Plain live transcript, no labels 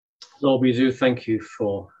Lord, we do thank you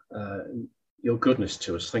for your goodness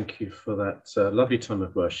to us. Thank you for that lovely time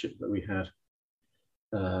of worship that we had.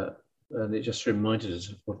 And it just reminded us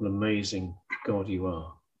of what an amazing God you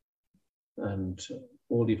are and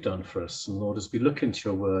all you've done for us. And Lord, as we look into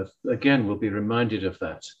your word, again, we'll be reminded of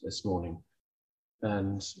that this morning.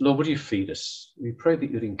 And Lord, would you feed us? We pray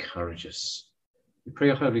that you'd encourage us. We pray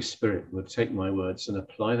your Holy Spirit would take my words and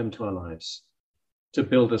apply them to our lives, to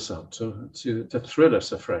build us up, to thrill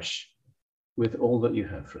us afresh with all that you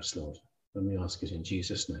have for us, Lord. And we ask it in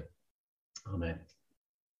Jesus' name. Amen.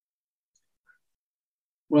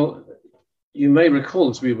 Well, you may recall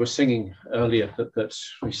as we were singing earlier that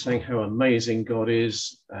we sang how amazing God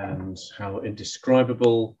is and how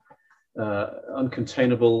indescribable,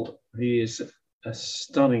 uncontainable. He is a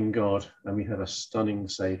stunning God, and we have a stunning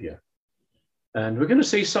Saviour. And we're going to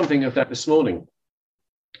see something of that this morning.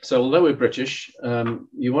 So although we're British,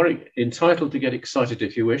 you are entitled to get excited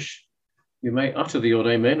if you wish. You may utter the odd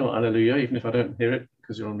amen or hallelujah, even if I don't hear it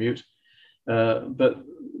because you're on mute. But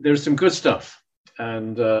there's some good stuff.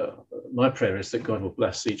 And my prayer is that God will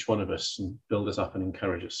bless each one of us and build us up and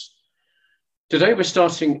encourage us. Today we're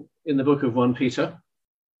starting in the book of 1 Peter.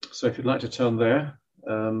 So if you'd like to turn there,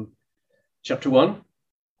 chapter 1.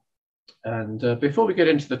 And before we get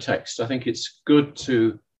into the text, I think it's good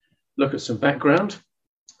to look at some background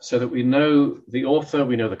so that we know the author,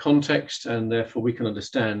 we know the context, and therefore we can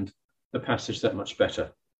understand the passage that much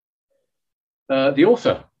better. The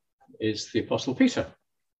author is the Apostle Peter,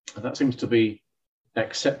 and that seems to be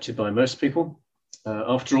accepted by most people.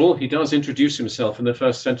 After all, he does introduce himself in the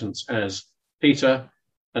first sentence as Peter,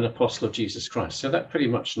 an apostle of Jesus Christ. So that pretty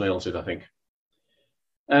much nails it, I think.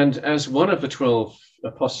 And as one of the 12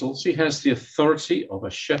 apostles, he has the authority of a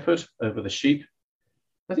shepherd over the sheep.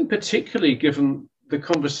 I think particularly given the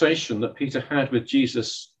conversation that Peter had with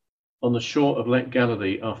Jesus on the shore of Lake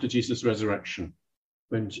Galilee after Jesus' resurrection,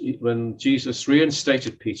 when Jesus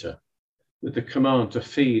reinstated Peter with the command to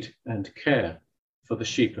feed and care for the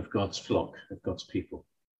sheep of God's flock, of God's people.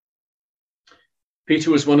 Peter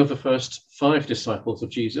was one of the first 5 disciples of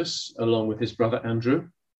Jesus, along with his brother Andrew,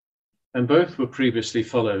 and both were previously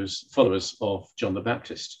followers of John the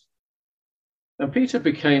Baptist. And Peter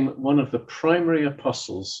became one of the primary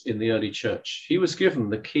apostles in the early church. He was given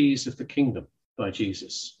the keys of the kingdom by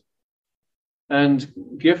Jesus. And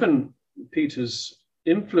given Peter's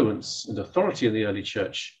influence and authority in the early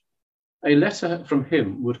church, a letter from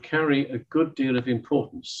him would carry a good deal of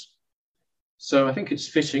importance. So I think it's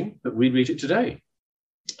fitting that we read it today.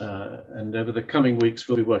 And over the coming weeks,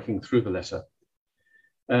 we'll be working through the letter.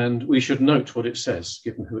 And we should note what it says,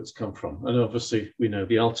 given who it's come from. And obviously, we know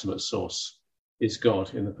the ultimate source is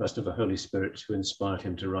God in the person of the Holy Spirit who inspired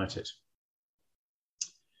him to write it.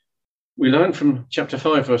 We learn from chapter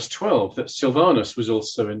 5, verse 12, that Silvanus was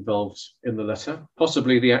also involved in the letter,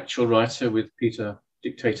 possibly the actual writer with Peter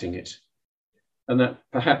dictating it. And that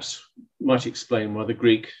perhaps might explain why the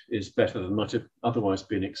Greek is better than might have otherwise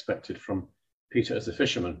been expected from Peter as a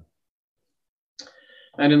fisherman.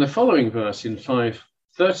 And in the following verse, in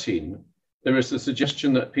 5:13, there is the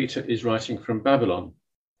suggestion that Peter is writing from Babylon.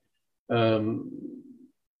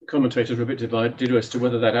 Commentators are a bit divided as to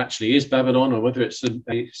whether that actually is Babylon or whether it's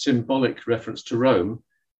a symbolic reference to Rome,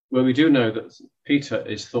 where we do know that Peter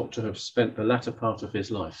is thought to have spent the latter part of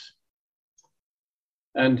his life.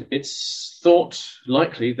 And it's thought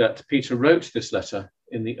likely that Peter wrote this letter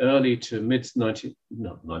in the early to the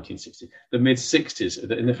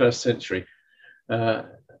mid-60s, in the first century.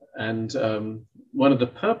 And one of the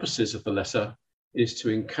purposes of the letter is to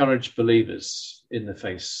encourage believers in the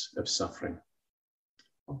face of suffering.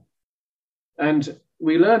 And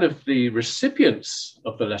we learn of the recipients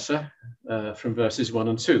of the letter from verses 1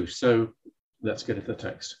 and 2. So let's get into the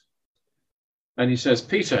text. And he says,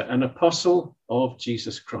 Peter, an apostle of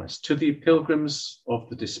Jesus Christ, to the pilgrims of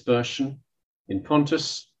the dispersion in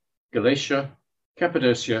Pontus, Galatia,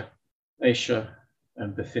 Cappadocia, Asia,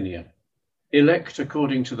 and Bithynia, elect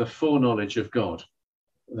according to the foreknowledge of God,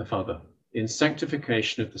 the Father, in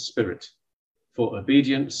sanctification of the Spirit, for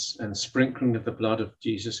obedience and sprinkling of the blood of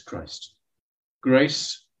Jesus Christ.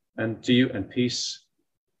 Grace and to you and peace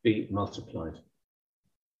be multiplied.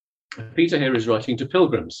 Peter here is writing to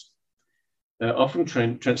pilgrims, often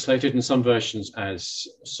translated in some versions as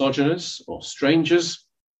sojourners or strangers.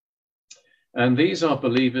 And these are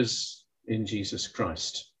believers in Jesus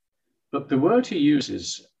Christ. But the word he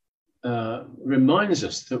uses reminds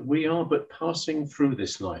us that we are but passing through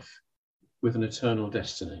this life with an eternal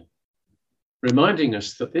destiny, reminding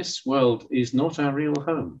us that this world is not our real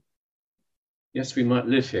home. Yes, we might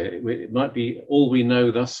live here. It might be all we know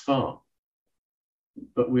thus far,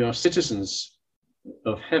 but we are citizens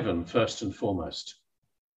of heaven first and foremost.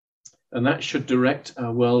 And that should direct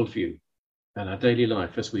our worldview and our daily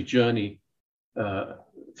life as we journey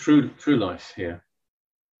through life here.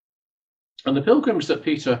 And the pilgrims that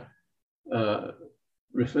Peter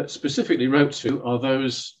specifically wrote to are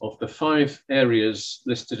those of the 5 areas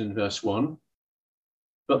listed in verse 1,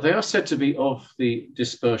 but they are said to be of the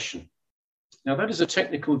dispersion. Now, that is a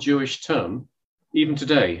technical Jewish term, even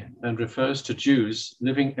today, and refers to Jews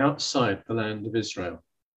living outside the land of Israel.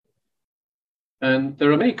 And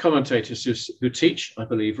there are many commentators who teach, I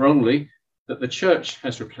believe wrongly, that the church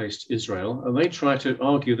has replaced Israel, and they try to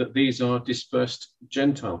argue that these are dispersed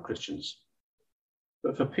Gentile Christians.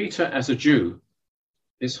 But for Peter, as a Jew,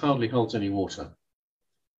 this hardly holds any water,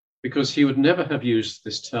 because he would never have used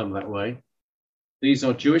this term that way. These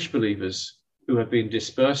are Jewish believers who have been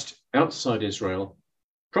dispersed outside Israel,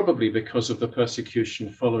 probably because of the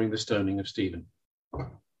persecution following the stoning of Stephen.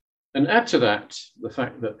 And add to that the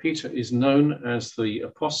fact that Peter is known as the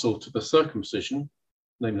apostle to the circumcision,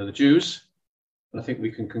 namely the Jews. I think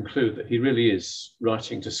we can conclude that he really is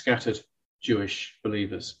writing to scattered Jewish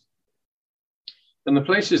believers. And the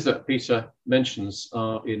places that Peter mentions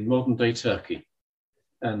are in modern-day Turkey,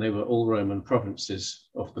 and they were all Roman provinces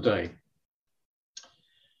of the day.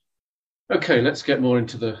 Okay, let's get more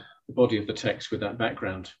into the body of the text with that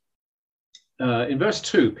background. In verse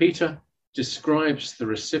 2, Peter describes the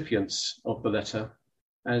recipients of the letter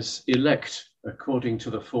as elect according to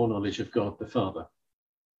the foreknowledge of God the Father.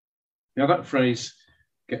 Now, that phrase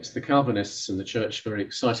gets the Calvinists in the church very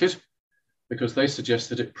excited, because they suggest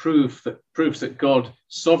that it proves that God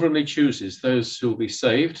sovereignly chooses those who will be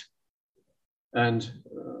saved. And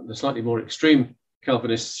the slightly more extreme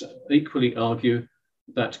Calvinists equally argue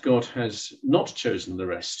that God has not chosen the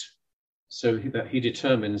rest, so that he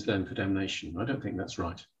determines them for damnation. I don't think that's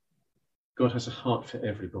right. God has a heart for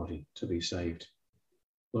everybody to be saved.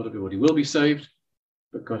 Not everybody will be saved,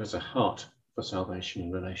 but God has a heart for salvation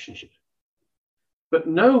and relationship. But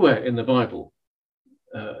nowhere in the Bible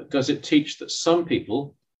does it teach that some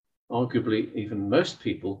people, arguably even most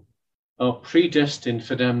people, are predestined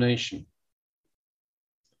for damnation.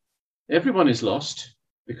 Everyone is lost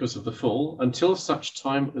because of the fall until such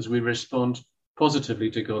time as we respond positively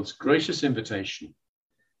to God's gracious invitation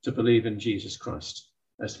to believe in Jesus Christ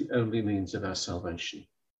as the only means of our salvation.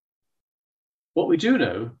 What we do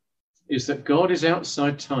know is that God is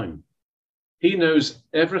outside time. He knows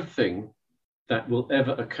everything that will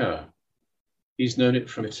ever occur. He's known it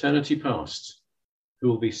from eternity past, who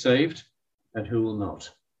will be saved and who will not.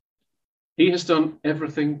 He has done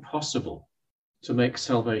everything possible to make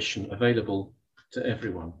salvation available to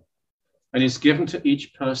everyone, and is given to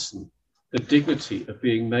each person the dignity of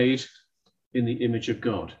being made in the image of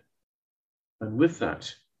God. And with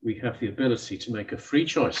that, we have the ability to make a free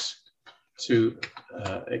choice to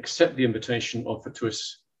accept the invitation offered to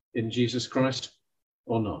us in Jesus Christ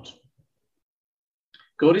or not.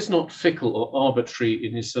 God is not fickle or arbitrary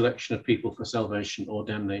in his selection of people for salvation or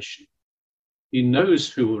damnation. He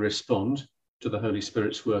knows who will respond to the Holy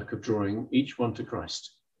Spirit's work of drawing each one to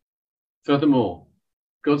Christ. Furthermore,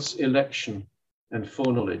 God's election and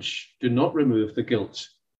foreknowledge do not remove the guilt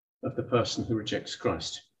of the person who rejects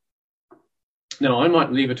Christ. Now, I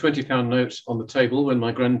might leave a £20 note on the table when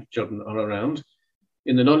my grandchildren are around,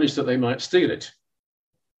 in the knowledge that they might steal it.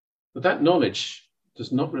 But that knowledge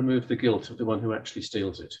does not remove the guilt of the one who actually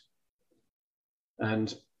steals it.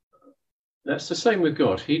 And that's the same with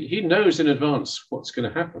God. He knows in advance what's going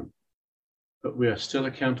to happen, but we are still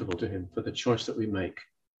accountable to him for the choice that we make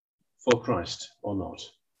for Christ or not.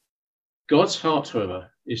 God's heart, however,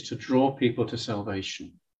 is to draw people to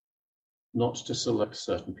salvation, not to select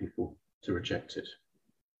certain people to reject it.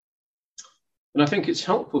 And I think it's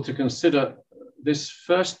helpful to consider this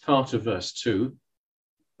first part of verse 2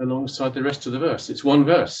 alongside the rest of the verse. It's one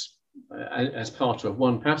verse as part of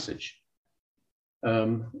one passage.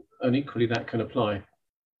 And equally that can apply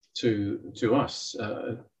to us,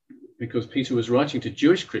 because Peter was writing to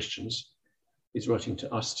Jewish Christians. He's writing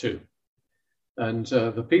to us too. And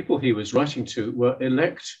the people he was writing to were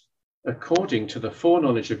elect according to the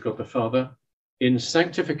foreknowledge of God the Father in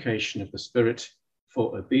sanctification of the Spirit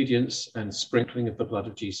for obedience and sprinkling of the blood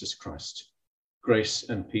of Jesus Christ. Grace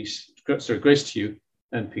to you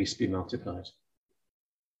and peace be multiplied.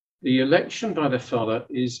 The election by the Father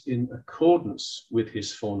is in accordance with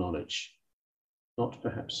his foreknowledge, not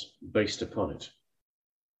perhaps based upon it.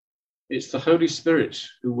 It's the Holy Spirit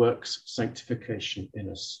who works sanctification in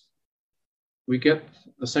us. We get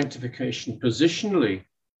the sanctification positionally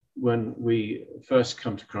when we first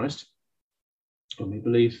come to Christ, when we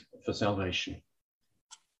believe for salvation.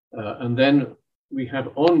 And then we have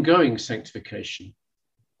ongoing sanctification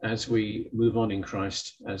as we move on in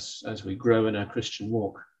Christ, as we grow in our Christian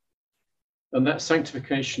walk. And that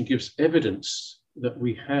sanctification gives evidence that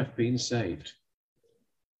we have been saved.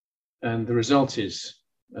 And the result is,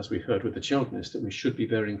 as we heard with the children, is that we should be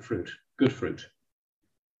bearing fruit, good fruit.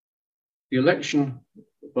 The election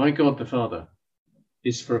by God the Father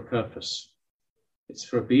is for a purpose. It's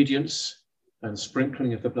for obedience and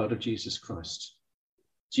sprinkling of the blood of Jesus Christ.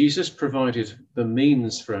 Jesus provided the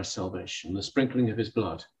means for our salvation, the sprinkling of his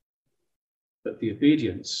blood, but the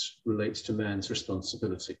obedience relates to man's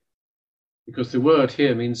responsibility. Because the word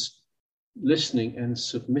here means listening and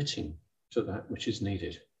submitting to that which is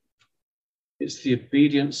needed. It's the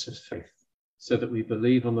obedience of faith so that we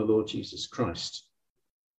believe on the Lord Jesus Christ.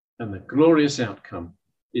 And the glorious outcome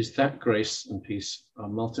is that grace and peace are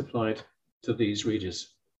multiplied to these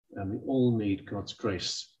readers. And we all need God's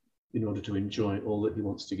grace in order to enjoy all that he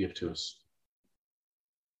wants to give to us.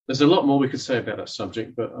 There's a lot more we could say about that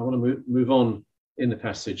subject, but I want to move on in the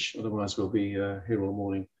passage. Otherwise, we'll be here all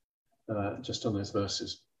morning just on those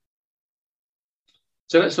verses.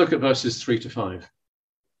 So let's look at verses 3 to 5.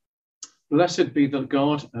 Blessed be the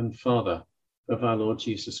God and Father of our Lord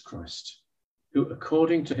Jesus Christ, who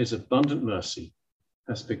according to his abundant mercy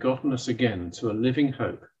has begotten us again to a living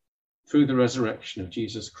hope through the resurrection of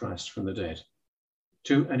Jesus Christ from the dead,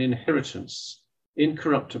 to an inheritance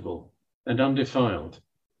incorruptible and undefiled,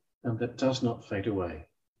 and that does not fade away,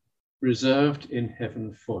 reserved in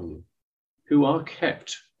heaven for you, who are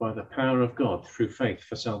kept by the power of God through faith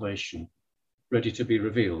for salvation, ready to be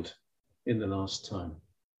revealed in the last time.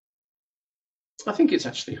 I think it's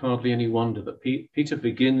actually hardly any wonder that Peter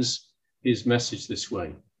begins his message this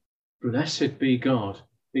way. Blessed be God,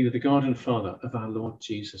 be the God and Father of our Lord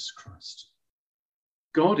Jesus Christ.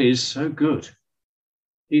 God is so good.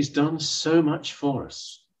 He's done so much for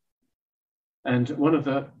us. And one of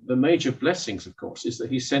the major blessings, of course, is that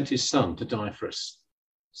he sent his son to die for us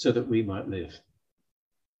so that we might live.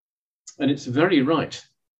 And it's very right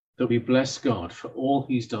that we bless God for all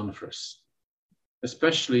he's done for us,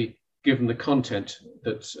 especially given the content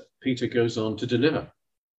that Peter goes on to deliver.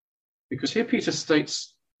 Because here Peter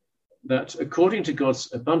states that according to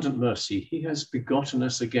God's abundant mercy, he has begotten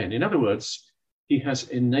us again. In other words, he has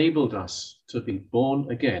enabled us to be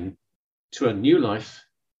born again to a new life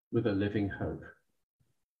with a living hope.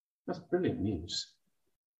 That's brilliant news.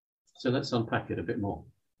 So let's unpack it a bit more.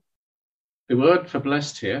 The word for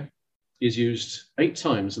blessed here is used 8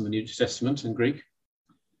 times in the New Testament in Greek,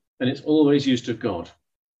 and it's always used of God,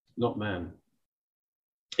 not man.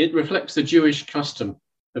 It reflects the Jewish custom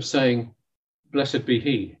of saying, blessed be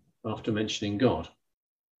he, after mentioning God.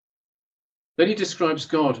 Then he describes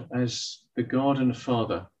God as the God and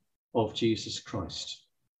Father of Jesus Christ,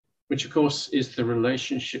 which of course is the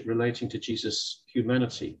relationship relating to Jesus'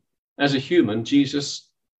 humanity. As a human,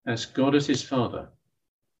 Jesus has God as his Father,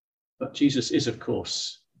 but Jesus is, of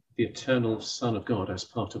course, the eternal Son of God as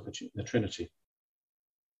part of the Trinity.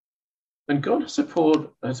 And God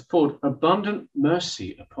has poured abundant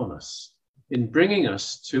mercy upon us in bringing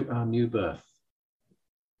us to our new birth.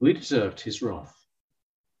 We deserved his wrath.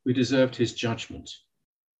 We deserved his judgment.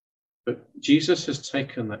 But Jesus has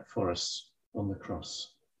taken that for us on the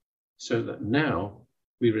cross, so that now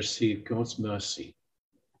we receive God's mercy,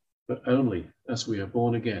 but only as we are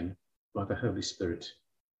born again by the Holy Spirit.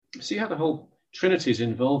 See how the whole Trinity is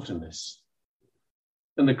involved in this.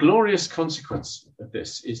 And the glorious consequence of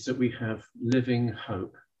this is that we have living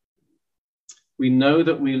hope. We know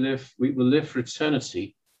that we will live for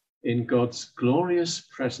eternity in God's glorious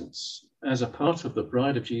presence as a part of the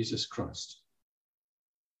bride of Jesus Christ.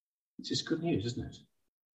 This is good news, isn't it?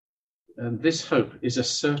 And this hope is a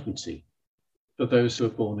certainty for those who are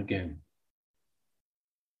born again.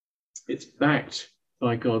 It's backed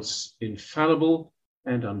by God's infallible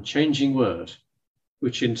and unchanging word,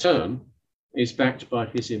 which in turn is backed by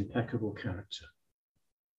his impeccable character.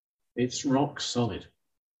 It's rock solid.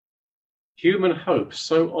 Human hope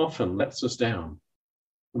so often lets us down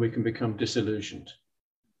and we can become disillusioned.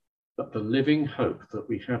 But the living hope that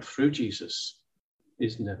we have through Jesus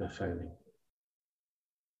is never failing.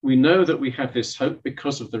 We know that we have this hope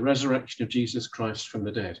because of the resurrection of Jesus Christ from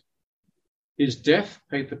the dead. His death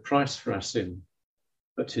paid the price for our sin,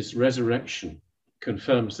 but his resurrection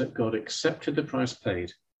confirms that God accepted the price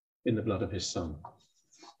paid in the blood of his Son.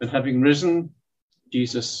 And having risen,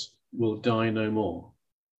 Jesus will die no more.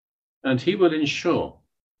 And he will ensure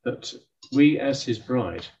that we as his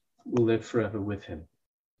bride will live forever with him.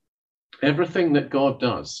 Everything that God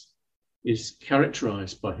does is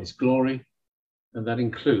characterized by his glory, and that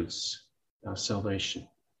includes our salvation.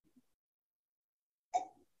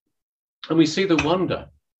 And we see the wonder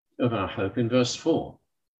of our hope in verse 4.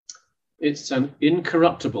 It's an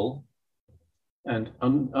incorruptible and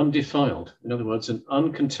undefiled, in other words, an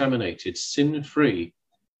uncontaminated, sin-free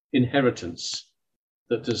inheritance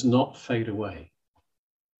that does not fade away.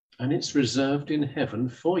 And it's reserved in heaven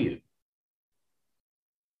for you.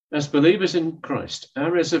 As believers in Christ,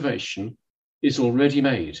 our reservation is already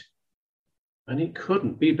made, and it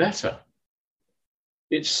couldn't be better.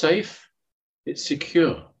 It's safe, it's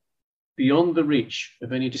secure, beyond the reach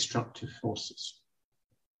of any destructive forces.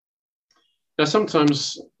 Now,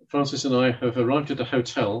 sometimes Francis and I have arrived at a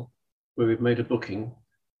hotel where we've made a booking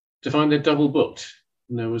to find they're double booked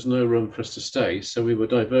and there was no room for us to stay, so we were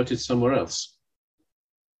diverted somewhere else.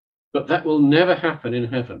 But that will never happen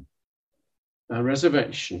in heaven. Our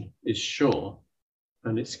reservation is sure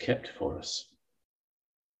and it's kept for us.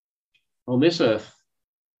 On this earth,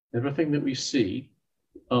 everything that we see,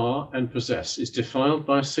 are, and possess is defiled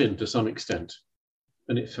by sin to some extent,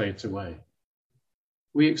 and it fades away.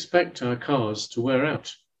 We expect our cars to wear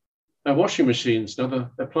out, our washing machines and other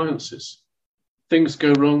appliances. Things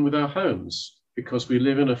go wrong with our homes because we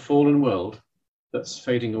live in a fallen world that's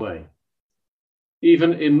fading away.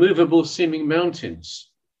 Even immovable seeming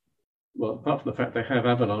mountains, well, apart from the fact they have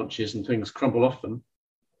avalanches and things crumble off them,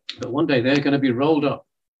 but one day they're going to be rolled up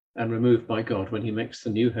and removed by God when he makes the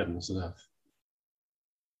new heavens and earth.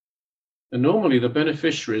 And normally the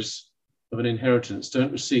beneficiaries of an inheritance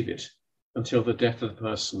don't receive it until the death of the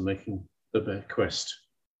person making the bequest.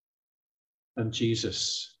 And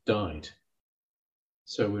Jesus died,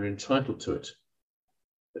 so we're entitled to it.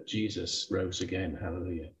 But Jesus rose again,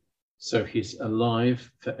 hallelujah. So he's alive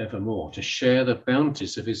forevermore to share the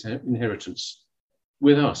bounties of his inheritance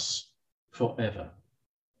with us forever.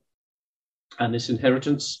 And this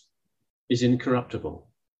inheritance is incorruptible.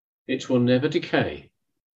 It will never decay,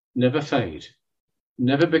 never fade,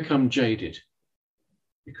 never become jaded,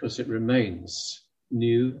 because it remains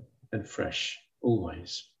new and fresh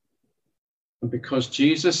always. And because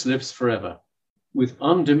Jesus lives forever with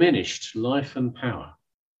undiminished life and power,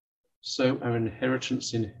 so our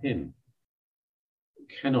inheritance in him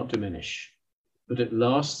cannot diminish, but it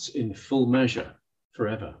lasts in full measure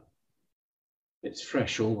forever. It's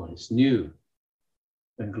fresh always, new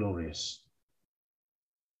and glorious.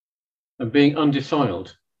 And being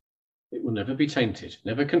undefiled, it will never be tainted,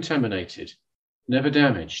 never contaminated, never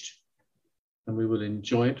damaged, and we will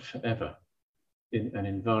enjoy it forever in an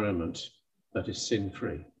environment that is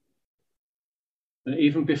sin-free. And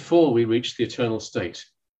even before we reach the eternal state,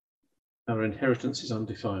 our inheritance is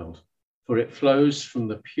undefiled, for it flows from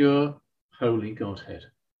the pure, holy Godhead.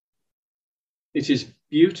 It is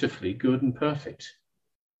beautifully good and perfect.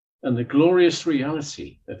 And the glorious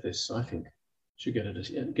reality of this, I think, should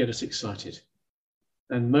get us excited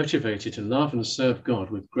and motivated to love and serve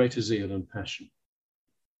God with greater zeal and passion.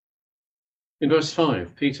 In verse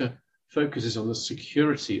 5, Peter focuses on the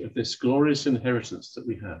security of this glorious inheritance that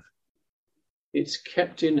we have. It's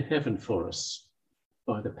kept in heaven for us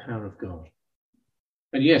by the power of God.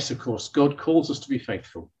 And yes, of course, God calls us to be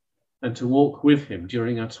faithful and to walk with him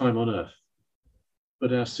during our time on earth.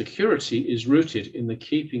 But our security is rooted in the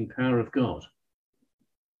keeping power of God.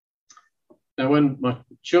 Now, when my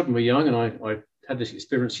children were young, and I had this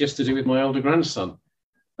experience yesterday with my older grandson,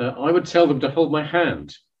 I would tell them to hold my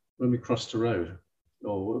hand when we crossed a road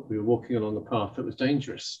or we were walking along a path that was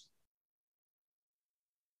dangerous.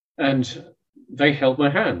 And they held my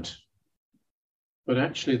hand, but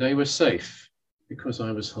actually they were safe because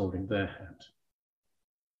I was holding their hand.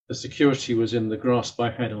 The security was in the grasp I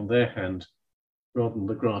had on their hand rather than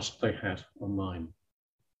the grasp they had on mine.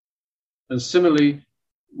 And similarly,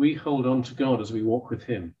 we hold on to God as we walk with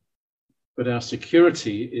him, but our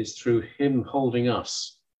security is through him holding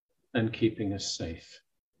us and keeping us safe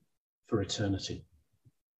for eternity.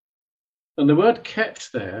 And the word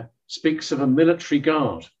kept there speaks of a military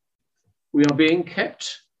guard. We are being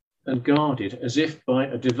kept and guarded as if by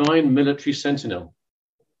a divine military sentinel.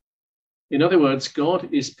 In other words,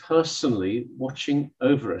 God is personally watching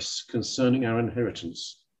over us concerning our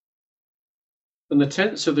inheritance. And the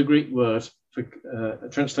tense of the Greek word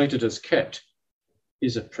translated as kept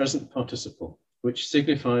is a present participle, which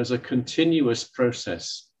signifies a continuous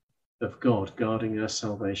process of God guarding our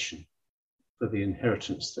salvation for the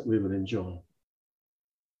inheritance that we will enjoy.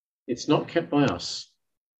 It's not kept by us,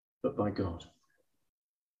 but by God.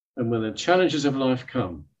 And when the challenges of life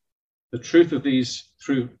come, the truth of these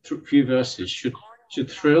few verses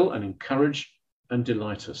should thrill and encourage and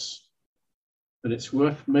delight us. And it's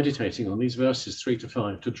worth meditating on these verses 3 to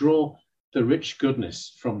 5 to draw the rich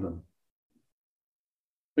goodness from them.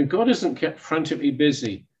 And God isn't kept frantically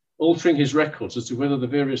busy altering his records as to whether the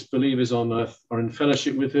various believers on earth are in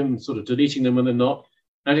fellowship with him, sort of deleting them when they're not,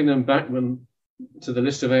 adding them back to the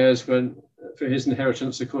list of heirs for his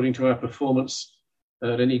inheritance according to our performance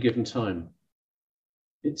at any given time.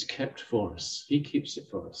 It's kept for us. He keeps it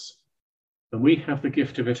for us. And we have the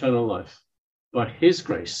gift of eternal life by his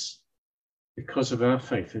grace because of our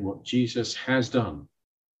faith in what Jesus has done,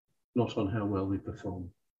 not on how well we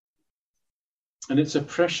perform. And it's a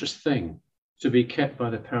precious thing to be kept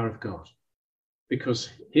by the power of God, because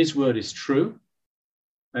his word is true,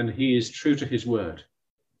 and he is true to his word,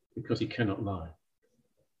 because he cannot lie.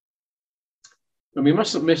 And we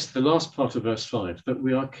mustn't miss the last part of verse 5, that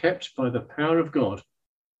we are kept by the power of God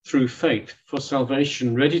through faith for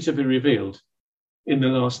salvation ready to be revealed in the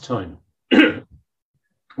last time.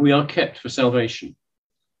 We are kept for salvation.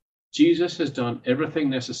 Jesus has done everything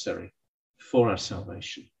necessary for our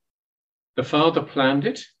salvation. The Father planned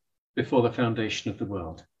it before the foundation of the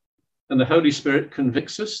world. And the Holy Spirit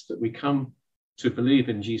convicts us that we come to believe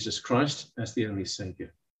in Jesus Christ as the only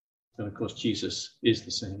Saviour. And of course, Jesus is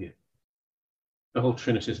the Saviour. The whole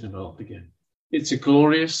Trinity is involved again. It's a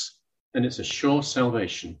glorious and it's a sure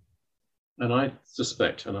salvation. And I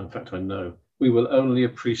suspect, and in fact I know, we will only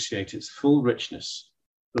appreciate its full richness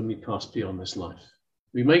when we pass beyond this life.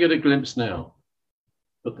 We may get a glimpse now,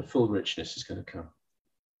 but the full richness is going to come.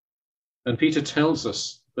 And Peter tells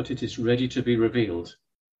us that it is ready to be revealed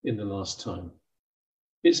in the last time.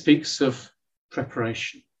 It speaks of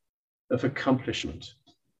preparation, of accomplishment.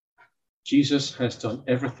 Jesus has done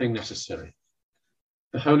everything necessary.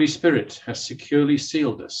 The Holy Spirit has securely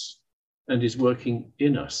sealed us and is working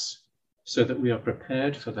in us so that we are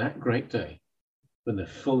prepared for that great day when the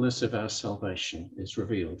fullness of our salvation is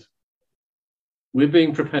revealed. We're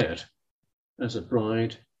being prepared as a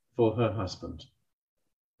bride for her husband.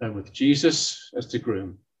 And with Jesus as the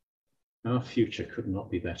groom, our future could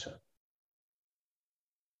not be better.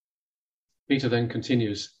 Peter then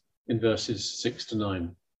continues in verses 6 to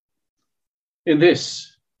 9. In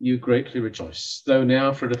this you greatly rejoice, though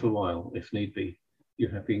now for a little while, if need be, you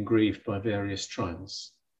have been grieved by various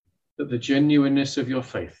trials, that the genuineness of your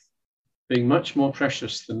faith, being much more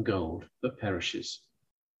precious than gold that perishes,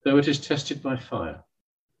 though it is tested by fire,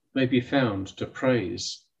 may be found to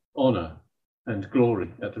praise, honour, and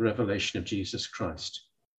glory at the revelation of Jesus Christ,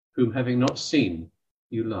 whom having not seen,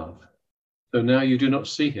 you love. Though now you do not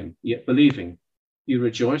see him, yet believing, you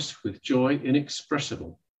rejoice with joy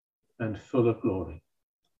inexpressible and full of glory,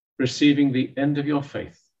 receiving the end of your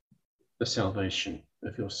faith, the salvation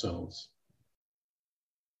of your souls.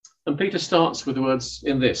 And Peter starts with the words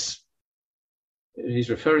in this. He's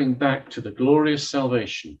referring back to the glorious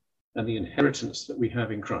salvation and the inheritance that we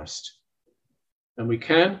have in Christ. And we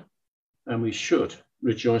can and we should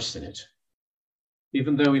rejoice in it,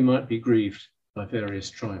 even though we might be grieved by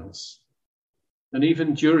various trials. And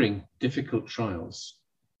even during difficult trials,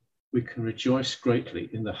 we can rejoice greatly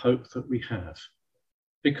in the hope that we have,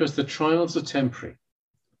 because the trials are temporary,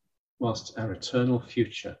 whilst our eternal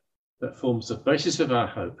future that forms the basis of our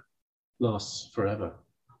hope lasts forever.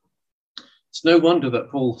 It's no wonder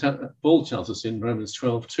that Paul tells us in Romans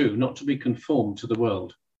 12:2 not to be conformed to the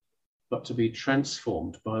world, but to be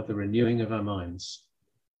transformed by the renewing of our minds,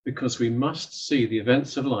 because we must see the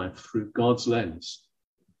events of life through God's lens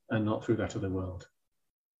and not through that of the world.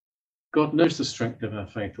 God knows the strength of our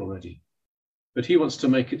faith already, but he wants to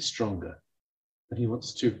make it stronger, and he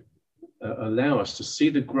wants to allow us to see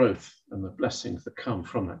the growth and the blessings that come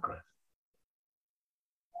from that growth.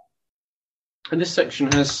 And this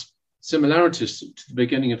section has similarities to the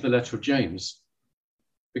beginning of the letter of James,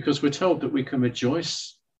 because we're told that we can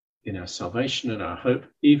rejoice in our salvation and our hope,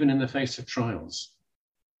 even in the face of trials,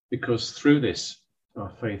 because through this, our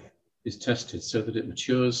faith is tested so that it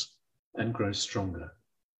matures and grows stronger.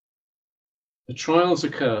 The trials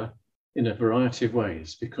occur in a variety of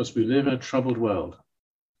ways because we live in a troubled world.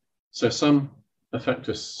 So some affect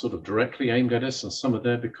us sort of directly aimed at us, and some are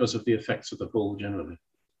there because of the effects of the fall generally.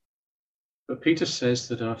 But Peter says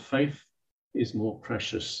that our faith is more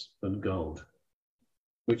precious than gold,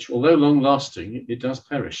 which, although long-lasting, it does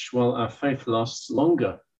perish, while our faith lasts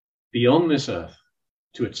longer beyond this earth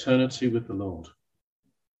to eternity with the Lord.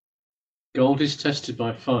 Gold is tested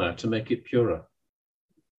by fire to make it purer,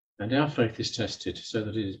 and our faith is tested so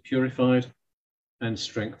that it is purified and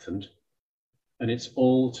strengthened, and it's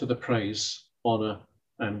all to the praise, honour,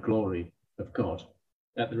 and glory of God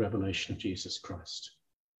at the revelation of Jesus Christ.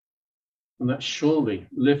 And that surely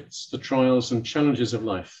lifts the trials and challenges of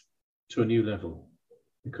life to a new level,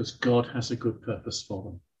 because God has a good purpose for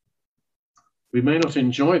them. We may not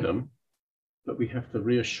enjoy them, but we have the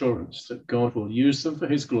reassurance that God will use them for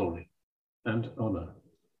his glory and honour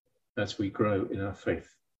as we grow in our faith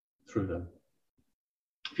through them.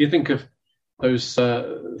 If you think of those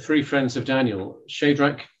three friends of Daniel,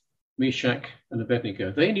 Shadrach, Meshach, and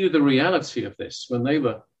Abednego, they knew the reality of this when they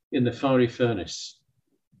were in the fiery furnace.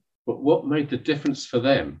 But what made the difference for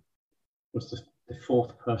them was the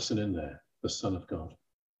fourth person in there, the Son of God.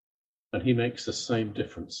 And he makes the same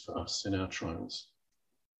difference for us in our trials.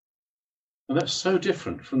 And that's so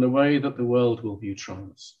different from the way that the world will view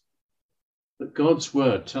trials. But God's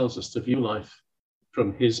word tells us to view life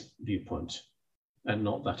from his viewpoint and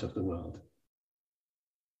not that of the world.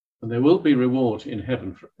 And there will be reward in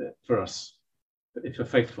heaven for us for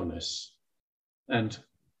faithfulness, and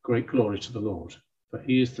great glory to the Lord, for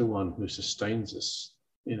he is the one who sustains us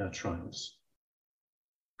in our trials.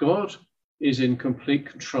 God is in complete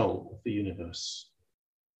control of the universe.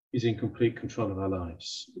 He's in complete control of our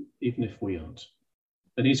lives, even if we aren't.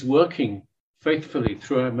 And he's working faithfully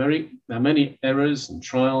through our many errors and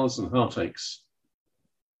trials and heartaches.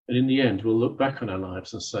 And in the end, we'll look back on our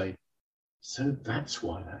lives and say, so that's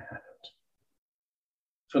why that happened.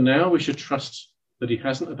 For now, we should trust that he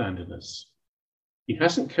hasn't abandoned us. He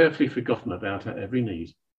hasn't carefully forgotten about our every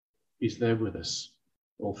need. He's there with us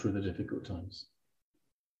all through the difficult times.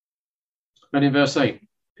 And in verse 8,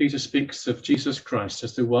 Peter speaks of Jesus Christ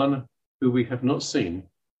as the one who we have not seen,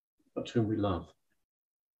 but whom we love.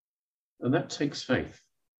 And that takes faith,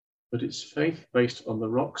 but it's faith based on the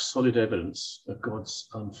rock-solid evidence of God's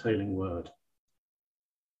unfailing word.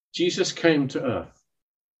 Jesus came to earth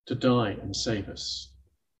to die and save us,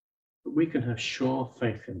 but we can have sure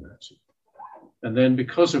faith in that. And then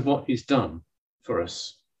because of what he's done for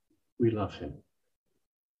us, we love him.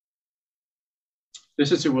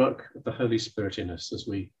 This is the work of the Holy Spirit in us as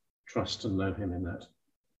we trust and know him in that.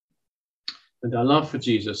 And our love for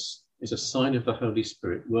Jesus is a sign of the Holy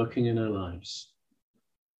Spirit working in our lives.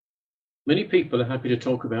 Many people are happy to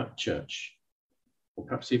talk about church, or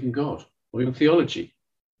perhaps even God, or even theology.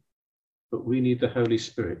 But we need the Holy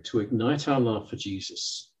Spirit to ignite our love for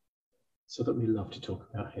Jesus so that we love to talk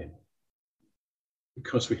about him,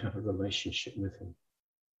 because we have a relationship with him.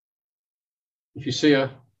 If you see a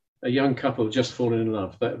young couple just falling in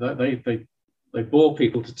love, they bore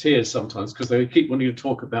people to tears sometimes because they keep wanting to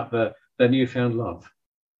talk about their newfound love.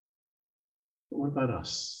 But what about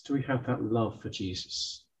us? Do we have that love for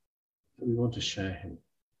Jesus that we want to share him,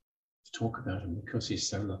 to talk about him because he's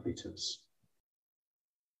so lovely to us?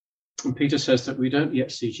 And Peter says that we don't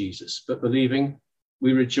yet see Jesus, but believing,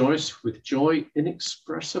 we rejoice with joy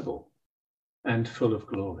inexpressible and full of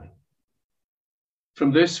glory.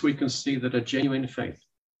 From this, we can see that a genuine faith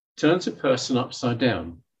turns a person upside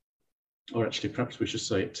down, or actually, perhaps we should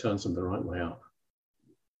say it turns them the right way up.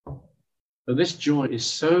 And this joy is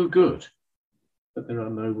so good that there are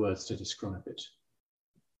no words to describe it,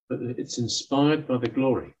 but it's inspired by the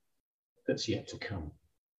glory that's yet to come.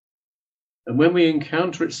 And when we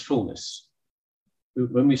encounter its fullness,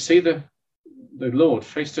 when we see the Lord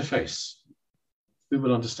face to face, we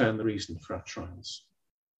will understand the reason for our trials.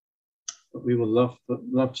 But we will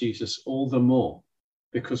love Jesus all the more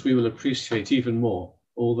because we will appreciate even more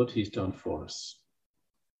all that he's done for us.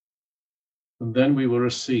 And then we will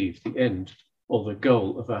receive the end or the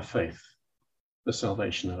goal of our faith, the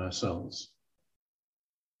salvation of our souls.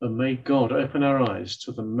 And may God open our eyes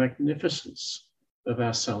to the magnificence of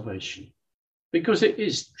our salvation, because it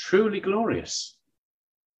is truly glorious.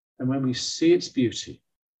 And when we see its beauty,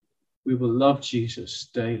 we will love Jesus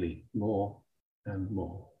daily more and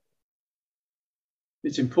more.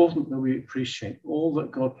 It's important that we appreciate all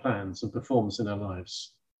that God plans and performs in our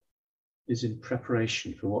lives is in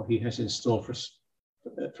preparation for what he has in store for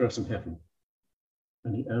us in heaven.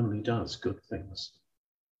 And he only does good things.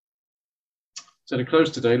 So to close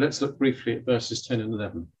today, let's look briefly at verses 10 and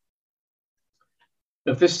 11.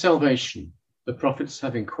 Of this salvation, the prophets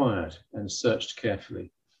have inquired and searched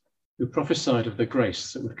carefully, who prophesied of the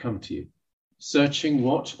grace that would come to you, searching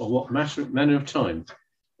what manner of time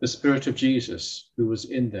the Spirit of Jesus, who was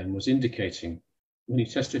in them, was indicating when he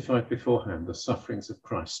testified beforehand the sufferings of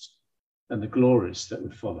Christ and the glories that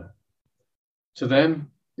would follow. To them,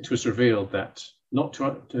 it was revealed that, not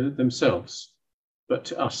to themselves, but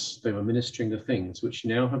to us, they were ministering the things which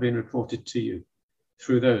now have been reported to you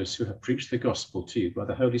through those who have preached the gospel to you by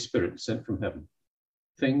the Holy Spirit sent from heaven,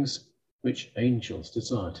 things which angels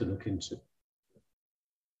desire to look into.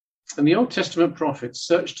 And the Old Testament prophets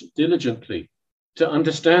searched diligently to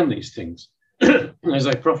understand these things as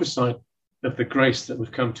they prophesied of the grace that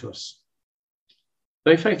would come to us.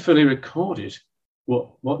 They faithfully recorded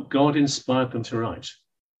what God inspired them to write,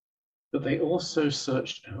 but they also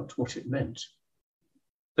searched out what it meant.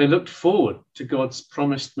 They looked forward to God's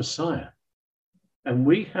promised Messiah, And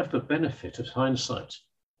we have the benefit of hindsight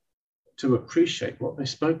to appreciate what they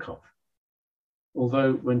spoke of.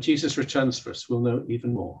 Although when Jesus returns for us, we'll know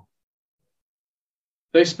even more.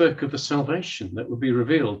 They spoke of the salvation that would be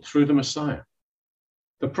revealed through the Messiah.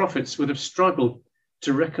 The prophets would have struggled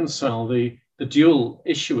to reconcile the dual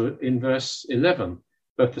issue in verse 11,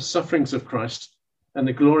 both the sufferings of Christ and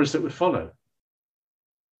the glories that would follow.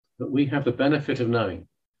 But we have the benefit of knowing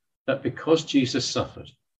that because Jesus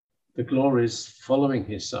suffered, the glories following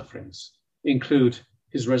his sufferings include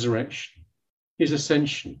his resurrection, his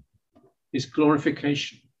ascension, his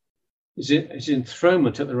glorification, his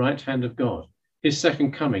enthronement at the right hand of God, his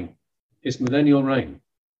second coming, his millennial reign,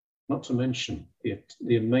 not to mention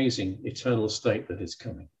the amazing eternal state that is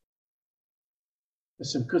coming.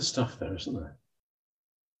 There's some good stuff there, isn't there?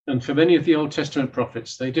 And for many of the Old Testament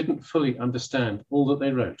prophets, they didn't fully understand all that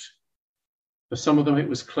they wrote. For some of them, it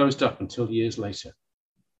was closed up until years later.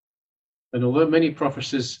 And although many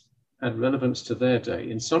prophecies had relevance to their day,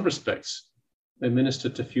 in some respects, they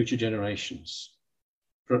ministered to future generations.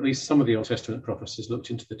 For at least some of the Old Testament prophecies looked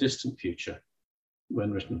into the distant future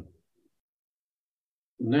when written.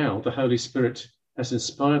 Now, the Holy Spirit has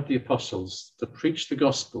inspired the apostles to preach the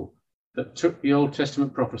gospel that took the Old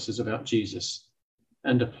Testament prophecies about Jesus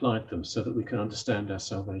and applied them so that we can understand our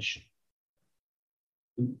salvation.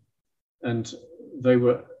 And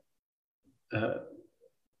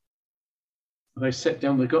they set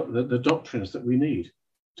down the doctrines that we need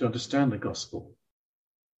to understand the gospel.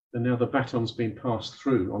 And now the baton's been passed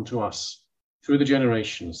through onto us, through the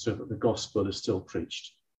generations, so that the gospel is still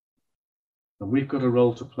preached. And we've got a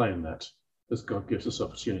role to play in that as God gives us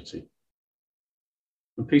opportunity.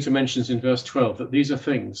 And Peter mentions in verse 12 that these are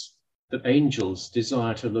things that angels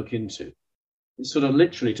desire to look into. It's sort of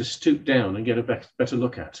literally to stoop down and get a better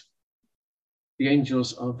look at. The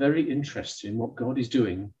angels are very interested in what God is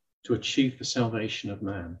doing to achieve the salvation of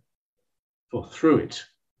man, for through it,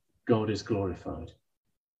 God is glorified.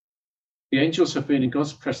 The angels have been in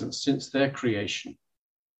God's presence since their creation,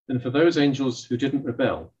 and for those angels who didn't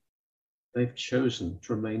rebel, they've chosen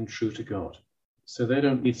to remain true to God, so they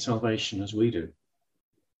don't need salvation as we do.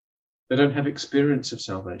 They don't have experience of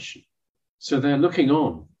salvation, so they're looking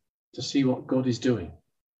on to see what God is doing,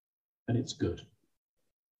 and it's good.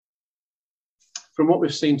 From what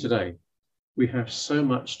we've seen today, we have so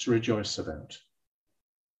much to rejoice about.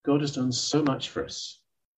 God has done so much for us,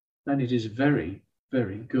 and it is very,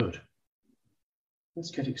 very good.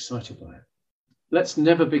 Let's get excited by it. Let's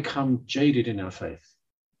never become jaded in our faith.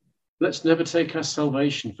 Let's never take our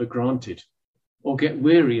salvation for granted or get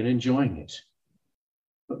weary in enjoying it.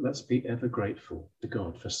 But let's be ever grateful to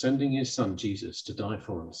God for sending his son, Jesus, to die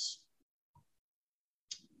for us.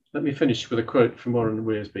 Let me finish with a quote from Warren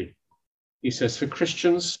Wiersbe. He says, "For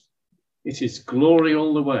Christians, it is glory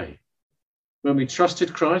all the way. When we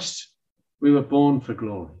trusted Christ, we were born for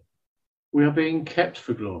glory. We are being kept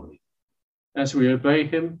for glory. As we obey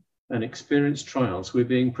him and experience trials, we're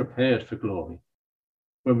being prepared for glory.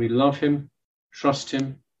 When we love him, trust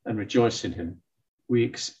him, and rejoice in him, we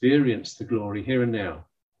experience the glory here and now,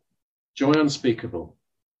 joy unspeakable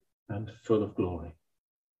and full of glory."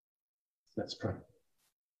 Let's pray.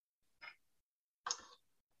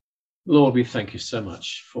 Lord, we thank you so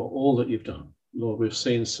much for all that you've done. Lord, we've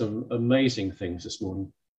seen some amazing things this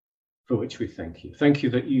morning for which we thank you. Thank you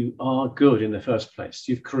that you are good in the first place.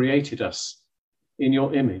 You've created us in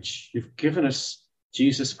your image. You've given us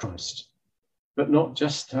Jesus Christ, but not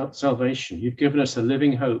just salvation. You've given us a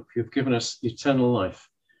living hope. You've given us eternal life.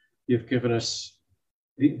 You've given us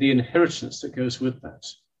the inheritance that goes with that.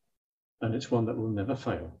 And it's one that will never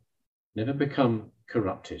fail, never become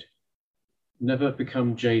corrupted, never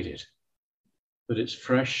become jaded, but it's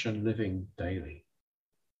fresh and living daily.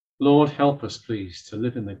 Lord, help us, please, to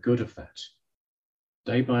live in the good of that,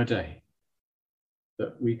 day by day,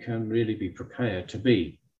 that we can really be prepared to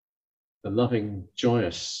be the loving,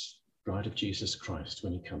 joyous bride of Jesus Christ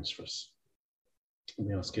when he comes for us. And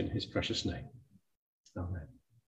we ask in his precious name. Amen.